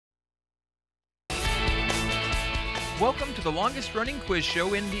Welcome to the longest running quiz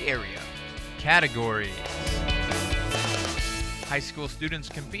show in the area. Categories. High school students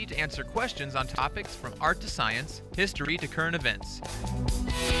compete to answer questions on topics from art to science, history to current events.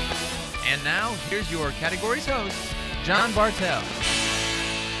 And now, here's your categories host, John Bartell.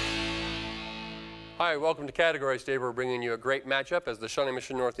 Hi, welcome to Categories. Today we're bringing you a great matchup as the Shawnee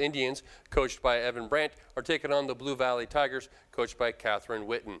Mission North Indians, coached by Evan Brandt, are taking on the Blue Valley Tigers, coached by Catherine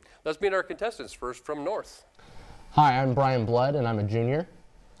Witten. Let's meet our contestants. First from North. Hi, I'm Brian Blood, and I'm a junior.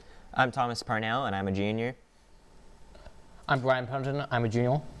 I'm Thomas Parnell, and I'm a junior. I'm Brian Punton, I'm a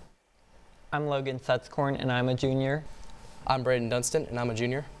junior. I'm Logan Sutscorn, and I'm a junior. I'm Braden Dunstan, and I'm a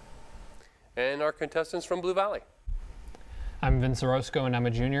junior. And our contestants from Blue Valley. I'm Vince Orozco, and I'm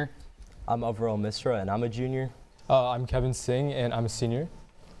a junior. I'm Avril Misra, and I'm a junior. I'm Kevin Singh, and I'm a senior.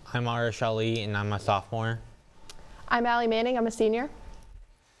 I'm Arish Ali, and I'm a sophomore. I'm Allie Manning, I'm a senior.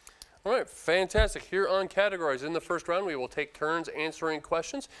 All right, fantastic. Here on Categories, in the first round, we will take turns answering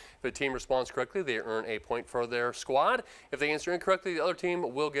questions. If a team responds correctly, they earn a point for their squad. If they answer incorrectly, the other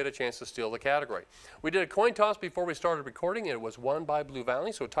team will get a chance to steal the category. We did a coin toss before we started recording, and it was won by Blue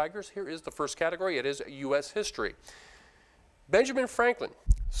Valley. So Tigers, here is the first category. It is U.S. history. Benjamin Franklin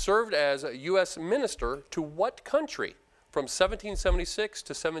served as a U.S. minister to what country from 1776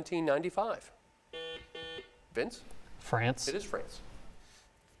 to 1795? Vince? France. It is France.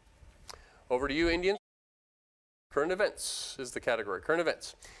 Over to you, Indians. Current events is the category. Current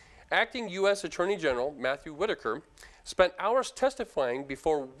events. Acting U.S. Attorney General Matthew Whitaker spent hours testifying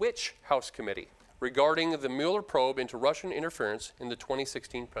before which House committee regarding the Mueller probe into Russian interference in the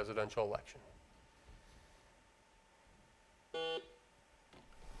 2016 presidential election?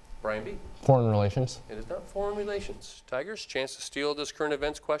 Brian B. Foreign relations. It is not foreign relations. Tigers, chance to steal this current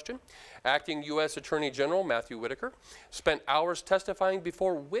events question. Acting U.S. Attorney General Matthew Whitaker spent hours testifying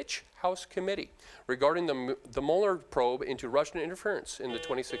before which House committee regarding the Mueller probe into Russian interference in the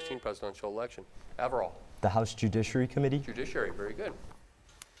 2016 presidential election? Averall. The House Judiciary Committee. Judiciary, very good.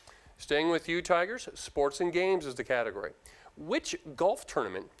 Staying with you, Tigers, sports and games is the category. Which golf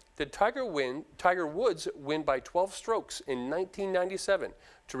tournament did Tiger Woods win by 12 strokes in 1997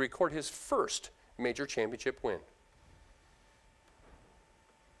 to record his first major championship win?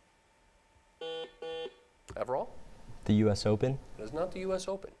 Averall? The U.S. Open. It is not the U.S.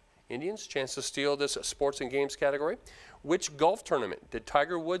 Open. Indians, chance to steal this sports and games category. Which golf tournament did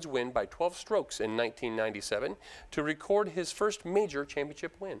Tiger Woods win by 12 strokes in 1997 to record his first major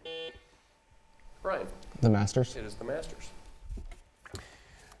championship win? Brian? The Masters. It is the Masters.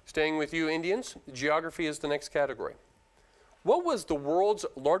 Staying with you, Indians, geography is the next category. What was the world's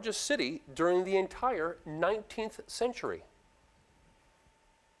largest city during the entire 19th century?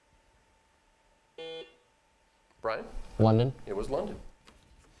 Brian? London. It was London.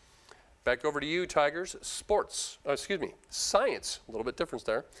 Back over to you, Tigers. Science, a little bit difference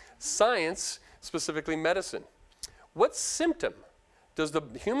there. Science, specifically medicine. What symptom does the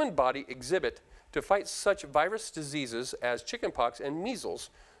human body exhibit to fight such virus diseases as chickenpox and measles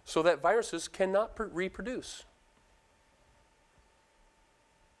so that viruses cannot reproduce?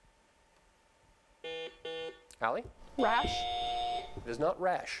 Allie? Rash. It is not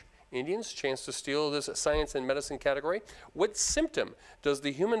rash. Indians, chance to steal this science and medicine category. What symptom does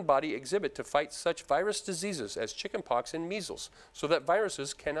the human body exhibit to fight such virus diseases as chickenpox and measles so that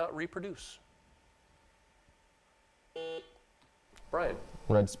viruses cannot reproduce? Brian?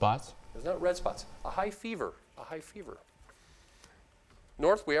 Red spots. It's not red spots. A high fever. A high fever.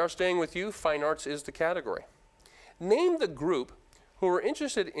 North, we are staying with you. Fine arts is the category. Name the group who are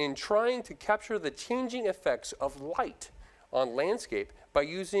interested in trying to capture the changing effects of light on landscape by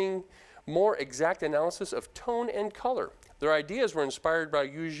using more exact analysis of tone and color. Their ideas were inspired by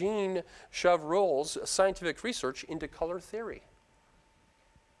Eugene Chevreul's scientific research into color theory.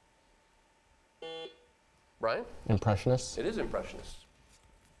 Brian? Impressionists. It is Impressionists.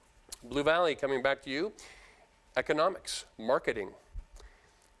 Blue Valley, coming back to you. Economics, marketing.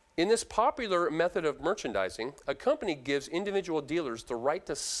 In this popular method of merchandising, a company gives individual dealers the right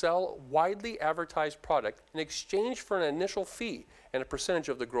to sell widely advertised product in exchange for an initial fee and a percentage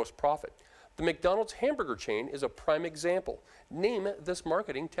of the gross profit. The McDonald's hamburger chain is a prime example. Name this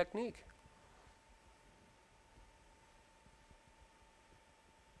marketing technique.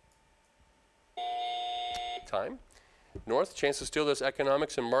 Time. North, chance to steal this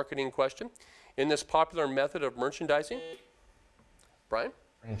economics and marketing question. In this popular method of merchandising. Brian?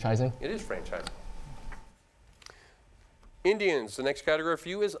 Franchising. It is franchising. Indians, the next category for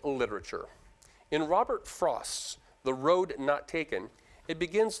you is literature. In Robert Frost's The Road Not Taken, it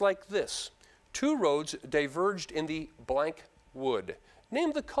begins like this. Two roads diverged in the blank wood.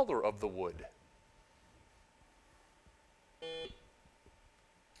 Name the color of the wood.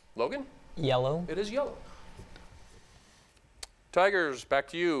 Logan? Yellow. It is yellow. Tigers, back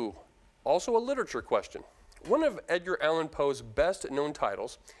to you. Also a literature question. One of Edgar Allan Poe's best known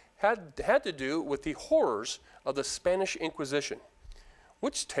titles had to do with the horrors of the Spanish Inquisition.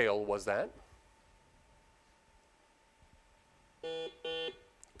 Which tale was that?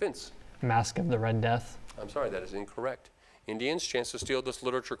 Vince? Mask of the Red Death. I'm sorry, that is incorrect. Indians, chance to steal this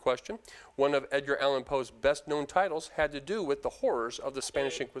literature question. One of Edgar Allan Poe's best known titles had to do with the horrors of the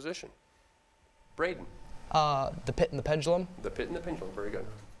Spanish Inquisition. Braden? The Pit and the Pendulum. The Pit and the Pendulum, very good.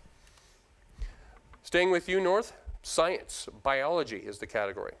 Staying with you, North, science, biology is the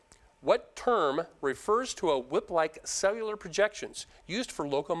category. What term refers to a whip-like cellular projections used for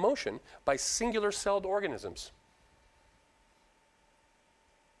locomotion by singular-celled organisms?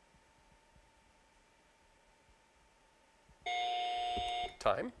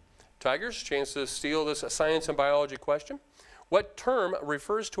 Time. Tigers, chance to steal this science and biology question. What term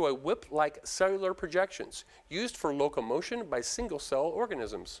refers to a whip-like cellular projections used for locomotion by single-cell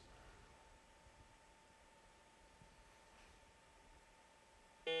organisms?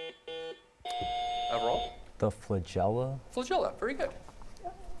 Overall? The flagella. Flagella, very good.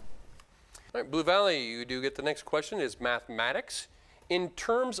 All right, Blue Valley, you do get the next question, is mathematics. In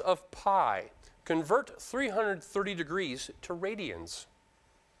terms of pi, convert 330 degrees to radians.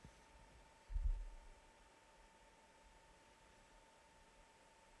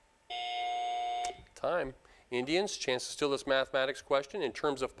 Time. Indians, chance to steal this mathematics question. In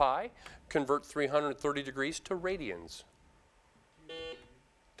terms of pi, convert 330 degrees to radians.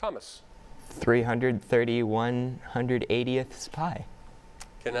 Thomas. 330/180th pi.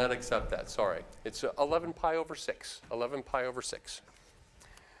 Cannot accept that, sorry. It's 11 pi over 6. 11 pi over 6.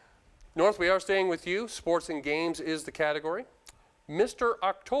 North, we are staying with you. Sports and games is the category. Mr.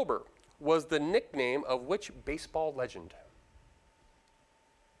 October was the nickname of which baseball legend?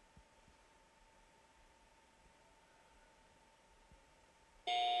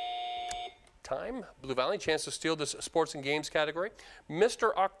 Time. Blue Valley, chance to steal this sports and games category.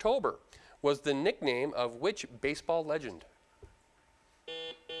 Mr. October was the nickname of which baseball legend?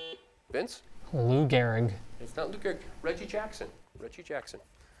 Vince? Lou Gehrig. It's not Lou Gehrig. Reggie Jackson. Reggie Jackson.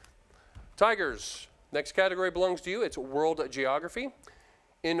 Tigers, next category belongs to you. It's world geography.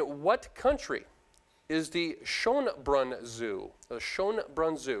 In what country is the Schönbrunn Zoo,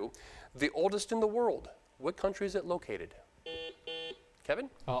 the oldest in the world? What country is it located?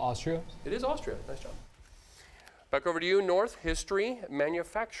 Kevin? Austria. It is Austria. Nice job. Back over to you, North. History,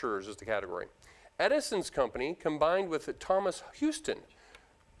 manufacturers is the category. Edison's company combined with Thomson Houston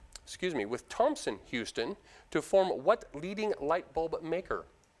to form what leading light bulb maker?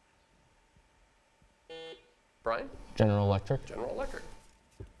 Brian? General Electric. General Electric.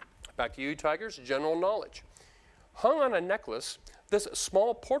 Back to you, Tigers. General knowledge. Hung on a necklace, this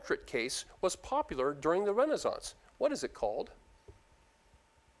small portrait case was popular during the Renaissance. What is it called?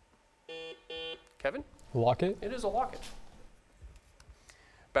 Kevin? Locket. It is a locket.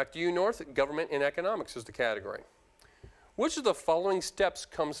 Back to you, North. Government and economics is the category. Which of the following steps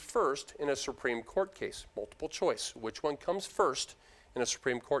comes first in a Supreme Court case? Multiple choice. Which one comes first in a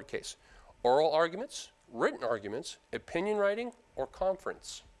Supreme Court case? Oral arguments, written arguments, opinion writing, or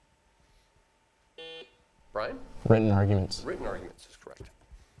conference? Brian? Written arguments. Written arguments is correct.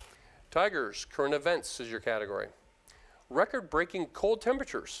 Tigers, current events is your category. Record-breaking cold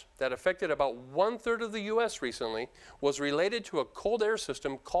temperatures that affected about 1/3 of the U.S. recently was related to a cold air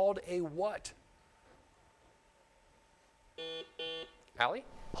system called a what? Allie?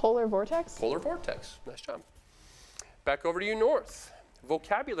 Polar vortex. Polar vortex. Nice job. Back over to you, North.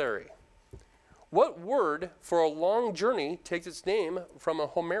 Vocabulary. What word for a long journey takes its name from a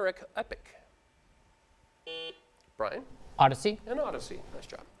Homeric epic? Brian? Odyssey. An Odyssey. Nice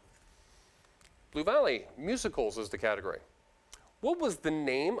job. Blue Valley, musicals is the category. What was the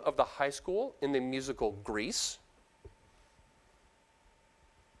name of the high school in the musical Grease?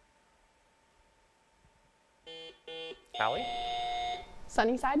 Allie?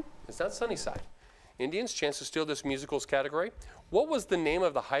 Sunnyside. It's not Sunnyside. Indians, chance to steal this musicals category. What was the name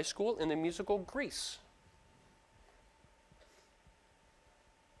of the high school in the musical Grease?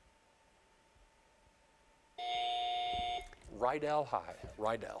 Rydell High.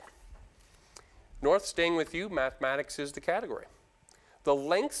 Rydell. North, staying with you, mathematics is the category. The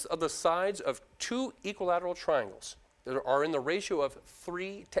lengths of the sides of two equilateral triangles that are in the ratio of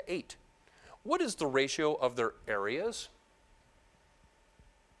 3 to 8. What is the ratio of their areas?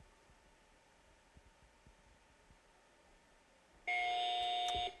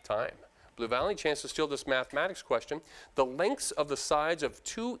 Time. Blue Valley, chance to steal this mathematics question. The lengths of the sides of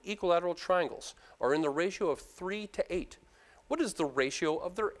two equilateral triangles are in the ratio of 3 to 8. What is the ratio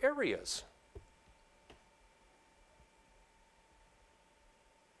of their areas?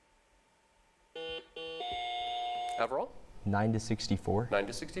 Overall? 9 to 64. 9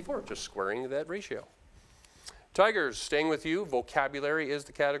 to 64, just squaring that ratio. Tigers, staying with you, vocabulary is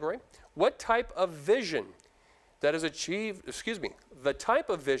the category. What type of vision that is achieved, the type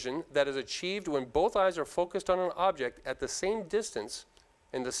of vision that is achieved when both eyes are focused on an object at the same distance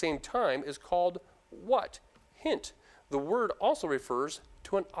and the same time is called what? Hint, the word also refers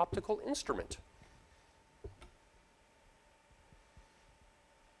to an optical instrument.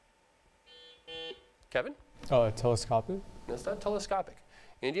 Kevin? Telescopic. That's not telescopic.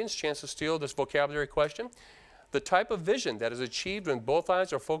 Indians, chance to steal this vocabulary question. The type of vision that is achieved when both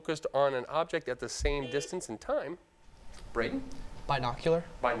eyes are focused on an object at the same distance and time. Braden? Binocular.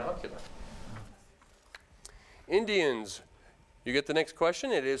 Binocular. Indians, you get the next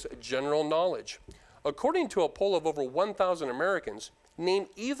question. It is general knowledge. According to a poll of over 1,000 Americans, name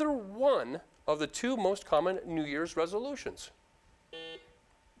either one of the two most common New Year's resolutions.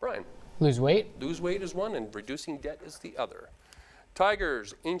 Brian? Lose weight. Lose weight is one, and reducing debt is the other.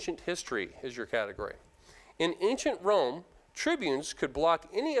 Tigers, ancient history is your category. In ancient Rome, tribunes could block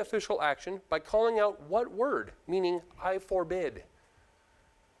any official action by calling out what word, meaning I forbid.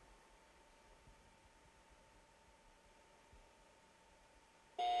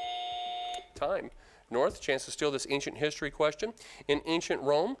 Time. North, chance to steal this ancient history question. In ancient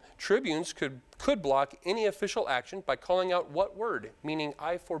Rome, tribunes could block any official action by calling out what word, meaning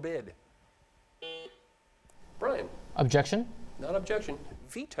I forbid. Brian? Objection. Not objection.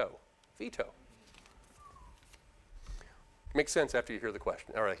 Veto. Veto. Makes sense after you hear the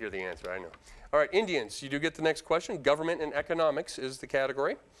question. All right, hear the answer, I know. All right, Indians, you do get the next question. Government and economics is the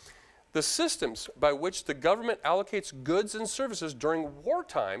category. The systems by which the government allocates goods and services during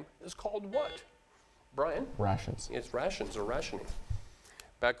wartime is called what? Brian? Rations. It's rations or rationing.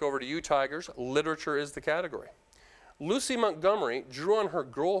 Back over to you, Tigers. Literature is the category. Lucy Montgomery drew on her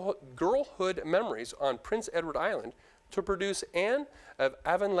girlhood memories on Prince Edward Island to produce Anne of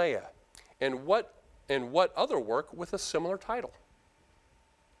Avonlea. And what other work with a similar title?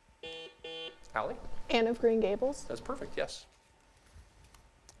 Allie? Anne of Green Gables. That's perfect, yes.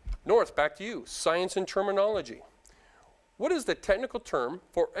 North, back to you. Science and terminology. What is the technical term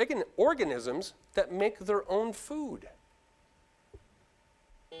for organisms that make their own food?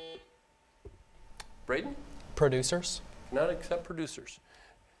 Braden? Producers. Cannot accept producers.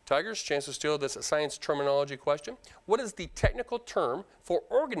 Tigers, chance to steal this science terminology question. What is the technical term for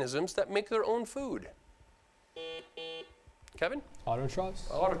organisms that make their own food? Kevin? Autotrophs.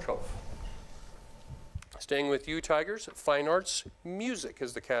 Autotroph. Staying with you, Tigers, fine arts, music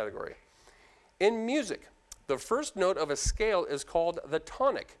is the category. In music, the first note of a scale is called the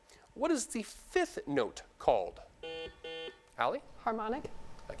tonic. What is the fifth note called? Allie? Harmonic.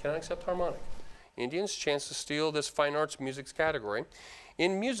 I cannot accept harmonic. Indians, chance to steal this fine arts music's category.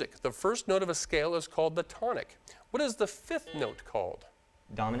 In music, the first note of a scale is called the tonic. What is the fifth note called?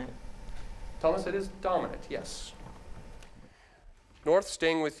 Dominant. Thomas, it is dominant, yes. North,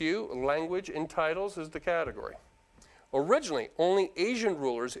 staying with you, language and titles is the category. Originally, only Asian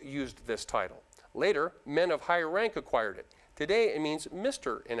rulers used this title. Later, men of higher rank acquired it. Today, it means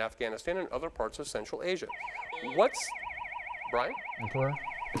Mr. in Afghanistan and other parts of Central Asia. What's, Brian? Emperor.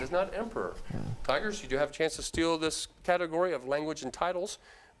 It is not emperor. Tigers, you do have a chance to steal this category of language and titles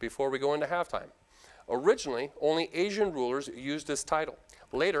before we go into halftime. Originally, only Asian rulers used this title.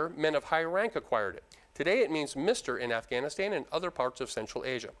 Later, men of high rank acquired it. Today, it means Mr. in Afghanistan and other parts of Central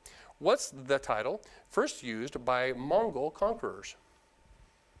Asia. What's the title first used by Mongol conquerors?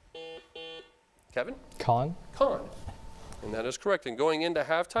 Kevin? Khan. Khan. And that is correct. And going into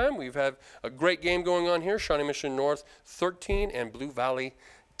halftime, we've had a great game going on here. Shawnee Mission North 13 and Blue Valley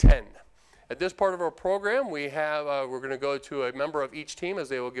 10. At this part of our program, we have, we're going to go to a member of each team as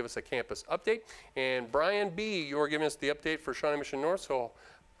they will give us a campus update. And Brian B., you're giving us the update for Shawnee Mission North. So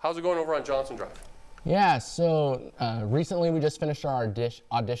how's it going over on Johnson Drive? Yeah, so recently we just finished our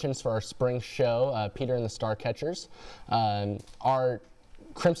auditions for our spring show, Peter and the Starcatchers. Our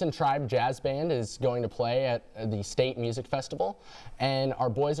Crimson Tribe Jazz Band is going to play at the State Music Festival, and our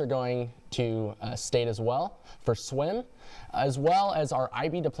boys are going to state as well for swim, as well as our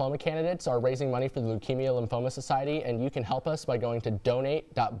IB diploma candidates are raising money for the Leukemia Lymphoma Society, and you can help us by going to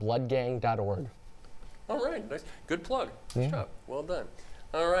donate.bloodgang.org. All right, nice. Good plug. Good job. Well done.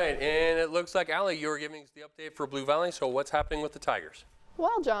 All right, and it looks like, Allie, you were giving us the update for Blue Valley, so what's happening with the Tigers?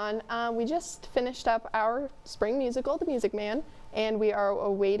 Well, John, we just finished up our spring musical, The Music Man, and we are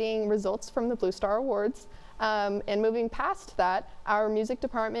awaiting results from the Blue Star Awards. And moving past that, our music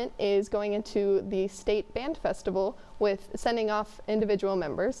department is going into the state band festival with sending off individual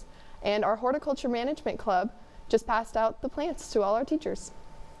members. And our horticulture management club just passed out the plants to all our teachers.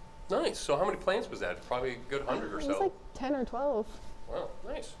 Nice. So how many plants was that? Probably a good 100 or so. It was like 10 or 12. Wow,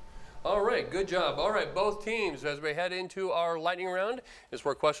 nice. All right, good job. All right, both teams, as we head into our lightning round, is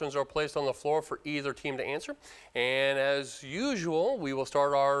where questions are placed on the floor for either team to answer. And as usual, we will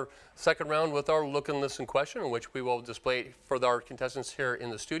start our second round with our look and listen question, in which we will display for our contestants here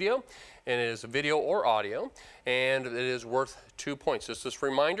in the studio. And it is video or audio, and it is worth 2 points. Just this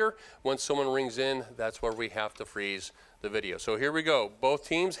reminder, once someone rings in, that's where we have to freeze the video. So here we go. Both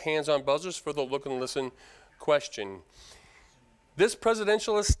teams, hands on buzzers for the look and listen question. This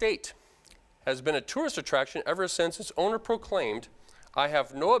presidential estate has been a tourist attraction ever since its owner proclaimed, "I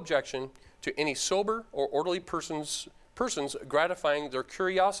have no objection to any sober or orderly persons gratifying their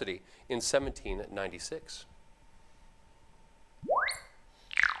curiosity," in 1796.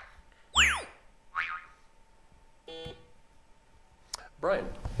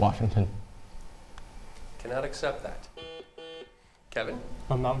 Brian. Washington. Cannot accept that. Kevin?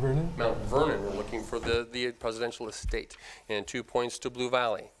 Mount Vernon. Mount Vernon. We're looking for the presidential estate. And 2 points to Blue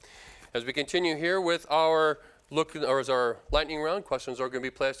Valley. As we continue here with our our lightning round, questions are going to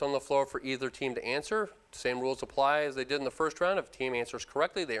be placed on the floor for either team to answer. Same rules apply as they did in the first round. If a team answers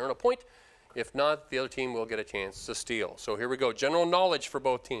correctly, they earn a point. If not, the other team will get a chance to steal. So here we go. General knowledge for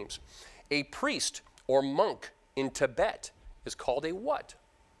both teams. A priest or monk in Tibet is called a what?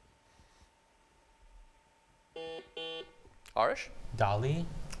 Arish? Dolly.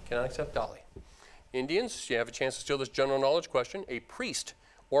 Cannot accept Dolly. Indians, you have a chance to steal this general knowledge question. A priest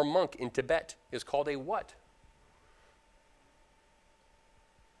or monk in Tibet is called a what?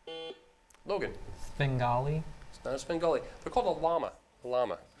 Logan? Svengali. It's not a Svengali. They're called a lama.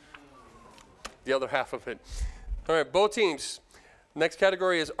 Lama. The other half of it. All right, both teams. Next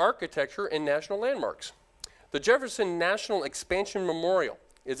category is architecture and national landmarks. The Jefferson National Expansion Memorial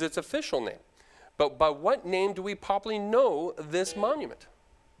is its official name. But by what name do we popularly know this monument?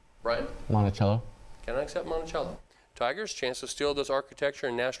 Brian? Monticello. Cannot accept Monticello. Tigers, chance to steal this architecture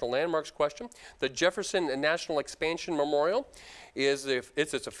and national landmarks question. The Jefferson National Expansion Memorial is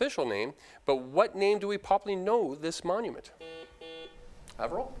its official name, but what name do we popularly know this monument?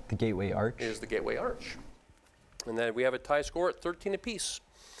 Averell? The Gateway Arch. Is the Gateway Arch. And then we have a tie score at 13 apiece.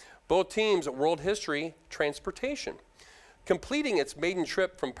 Both teams, world history, transportation. Completing its maiden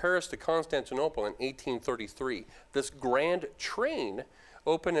trip from Paris to Constantinople in 1833, this grand train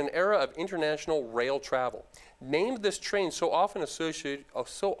opened an era of international rail travel. Named this train so often associated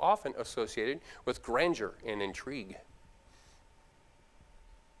with grandeur and intrigue.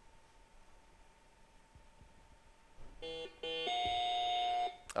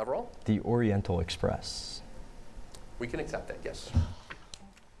 Overall? The Oriental Express. We can accept that, yes.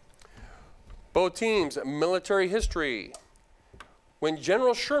 Both teams, military history. When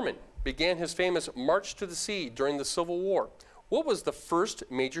General Sherman began his famous March to the Sea during the Civil War, what was the first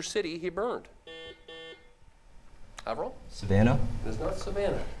major city he burned? Averell? Savannah. It is not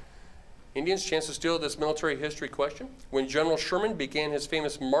Savannah. Indians, chance to steal this military history question. When General Sherman began his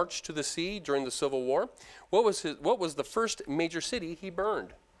famous March to the Sea during the Civil War, what was the first major city he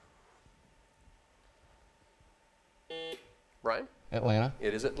burned? Brian? Atlanta.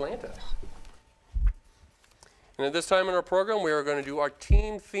 It is Atlanta. And at this time in our program, we are going to do our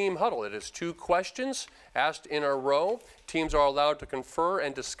team theme huddle. It is 2 questions asked in a row. Teams are allowed to confer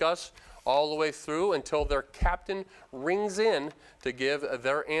and discuss all the way through until their captain rings in to give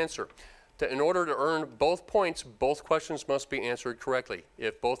their answer. In order to earn both points, both questions must be answered correctly.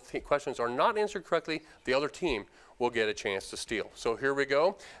 If both questions are not answered correctly, the other team will get a chance to steal. So here we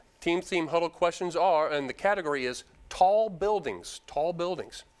go. Team theme huddle questions are, and the category is tall buildings. Tall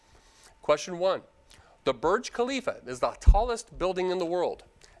buildings. Question 1. The Burj Khalifa is the tallest building in the world.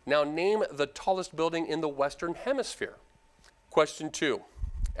 Now name the tallest building in the Western Hemisphere. Question 2.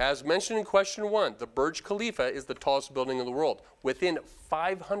 As mentioned in question 1, the Burj Khalifa is the tallest building in the world, within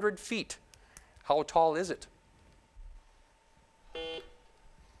 500 feet. How tall is it?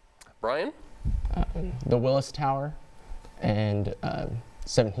 Brian? The Willis Tower, and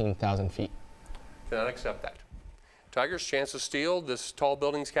 17,000 feet. Cannot accept that. Tigers, chance to steal this tall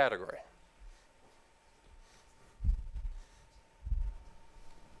buildings category.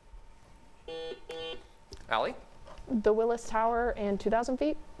 Allie? The Willis Tower and 2,000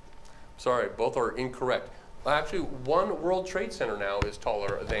 feet. Sorry, both are incorrect. Actually, One World Trade Center now is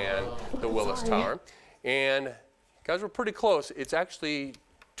taller than the Willis Tower. And guys, we're pretty close. It's actually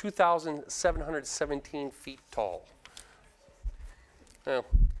 2,717 feet tall. Well,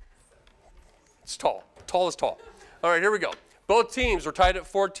 It's tall. Tall is tall. All right, here we go. Both teams are tied at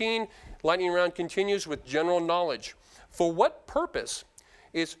 14. Lightning round continues with general knowledge. For what purpose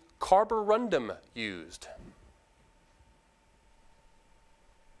is carborundum used?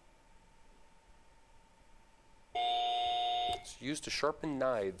 It's used to sharpen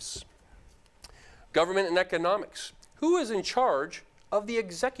knives. Government and economics. Who is in charge of the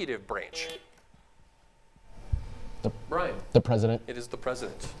executive branch? Brian. The president. It is the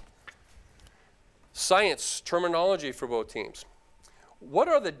president. Science terminology for both teams. What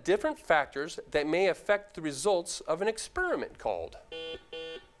are the different factors that may affect the results of an experiment called?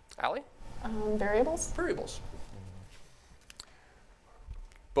 Allie? Variables. Variables.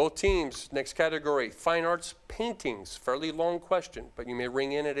 Both teams, next category, fine arts paintings. Fairly long question, but you may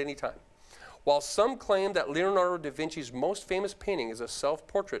ring in at any time. While some claim that Leonardo da Vinci's most famous painting is a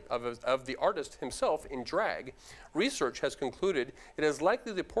self-portrait of the artist himself in drag, research has concluded it is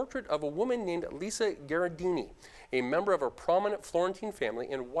likely the portrait of a woman named Lisa Gherardini, a member of a prominent Florentine family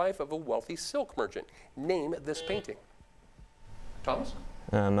and wife of a wealthy silk merchant. Name this painting. Thomas?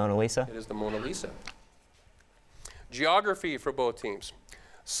 Mona Lisa. It is the Mona Lisa. Geography for both teams.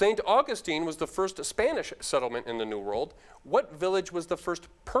 St. Augustine was the first Spanish settlement in the New World. What village was the first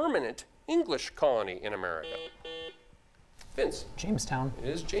permanent English colony in America? Vince? Jamestown. It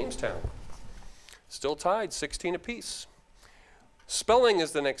is Jamestown. Still tied, 16 apiece. Spelling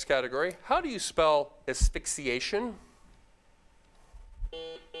is the next category. How do you spell asphyxiation?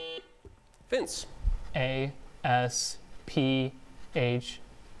 Vince? A-S-P-H-Y-X-I-A-T-I-O-N.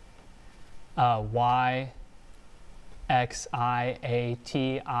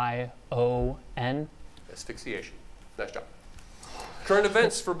 Asphyxiation. Nice job. Current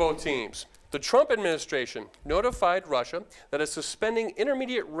events for both teams. The Trump administration notified Russia that it's suspending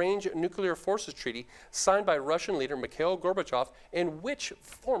intermediate-range nuclear forces treaty signed by Russian leader Mikhail Gorbachev and which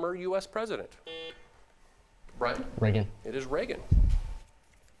former U.S. president? Brian? Reagan. It is Reagan.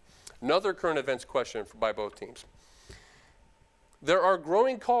 Another current events question by both teams. There are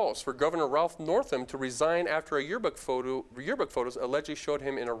growing calls for Governor Ralph Northam to resign after a yearbook photos allegedly showed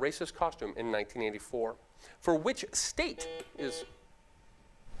him in a racist costume in 1984. For which state is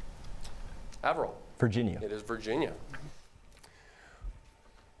Averill? Virginia. It is Virginia.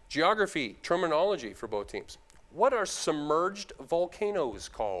 Geography, terminology for both teams. What are submerged volcanoes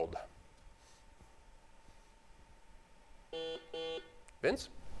called? Vince?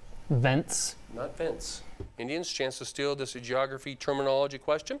 Vents. Not vents. Indians, chance to steal this geography terminology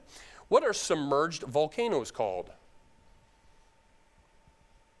question. What are submerged volcanoes called?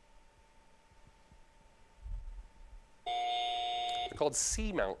 They're called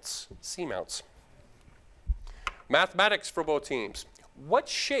seamounts. Seamounts. Mathematics for both teams. What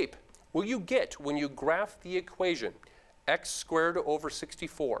shape will you get when you graph the equation x squared over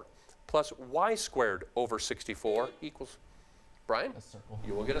 64 plus y squared over 64 equals, Brian? A circle.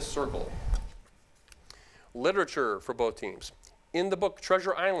 You will get a circle. Literature for both teams. In the book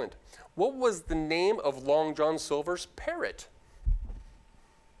Treasure Island, what was the name of Long John Silver's parrot?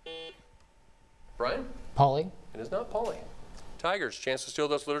 Brian? Polly. It is not Polly. Tigers, chance to steal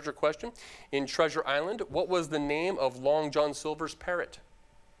this literature question. In Treasure Island, what was the name of Long John Silver's parrot?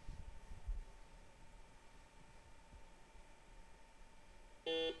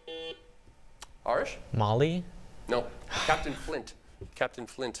 Arish? Molly? No, Captain Flint. Captain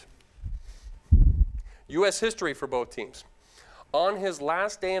Flint. U.S. history for both teams. On his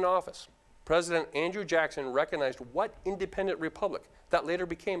last day in office, President Andrew Jackson recognized what independent republic that later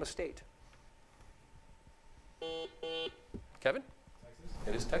became a state? Kevin? Texas.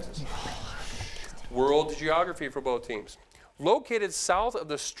 It is Texas. World geography for both teams. Located south of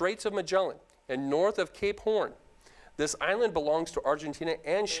the Straits of Magellan and north of Cape Horn, this island belongs to Argentina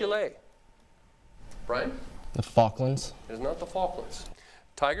and Chile. Brian? The Falklands. It is not the Falklands.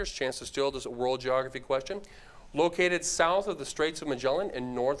 Tigers, chance to steal this world geography question. Located south of the Straits of Magellan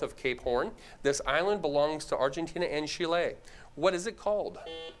and north of Cape Horn, this island belongs to Argentina and Chile. What is it called?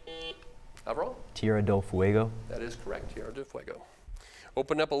 Averell? Tierra del Fuego. That is correct, Tierra del Fuego.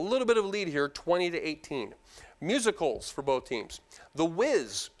 Open up a little bit of a lead here, 20-18. Musicals for both teams. The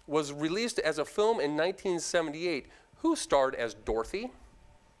Wiz was released as a film in 1978. Who starred as Dorothy?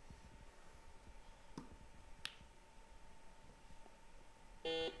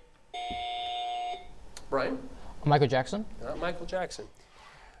 Brian? Michael Jackson. Not Michael Jackson.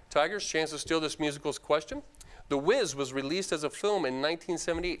 Tigers, chance to steal this musicals question. The Wiz was released as a film in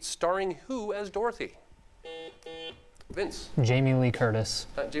 1978, starring who as Dorothy? Vince? Jamie Lee Curtis.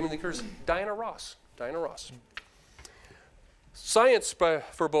 Jamie Lee Curtis. Diana Ross. Diana Ross. Science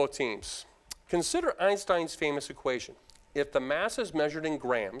for both teams. Consider Einstein's famous equation. If the mass is measured in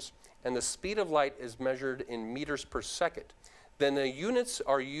grams and the speed of light is measured in meters per second, then the units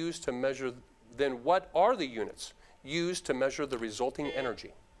are used to measure, then what are the units used to measure the resulting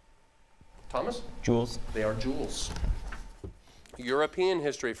energy? Thomas? Joules. They are joules. European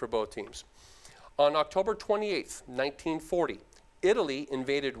history for both teams. On October 28th, 1940, Italy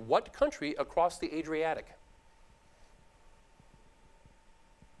invaded what country across the Adriatic?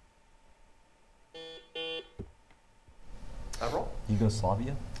 Avril?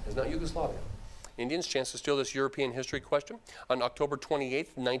 Yugoslavia. It's not Yugoslavia. Indians, chance to steal this European history question. On October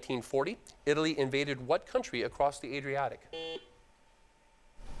 28th, 1940, Italy invaded what country across the Adriatic?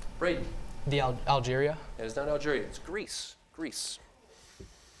 Braden? Algeria. It is not Algeria, it's Greece. Greece.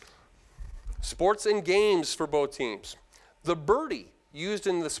 Sports and games for both teams. The birdie used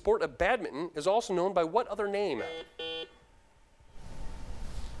in the sport of badminton is also known by what other name?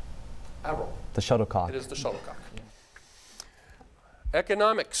 Avril? The shuttlecock. It is the shuttlecock.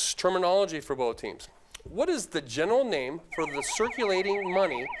 Economics terminology for both teams. What is the general name for the circulating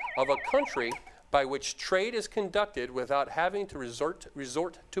money of a country by which trade is conducted without having to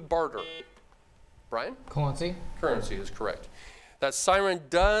resort to barter? Brian? Currency. Currency is correct. That siren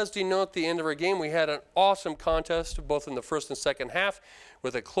does denote the end of our game. We had an awesome contest both in the first and second half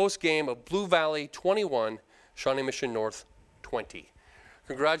with a close game of Blue Valley 21, Shawnee Mission North 20.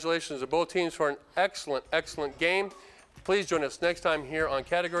 Congratulations to both teams for an excellent, excellent game. Please join us next time here on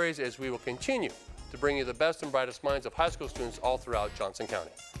Categories as we will continue to bring you the best and brightest minds of high school students all throughout Johnson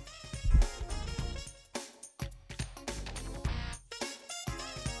County.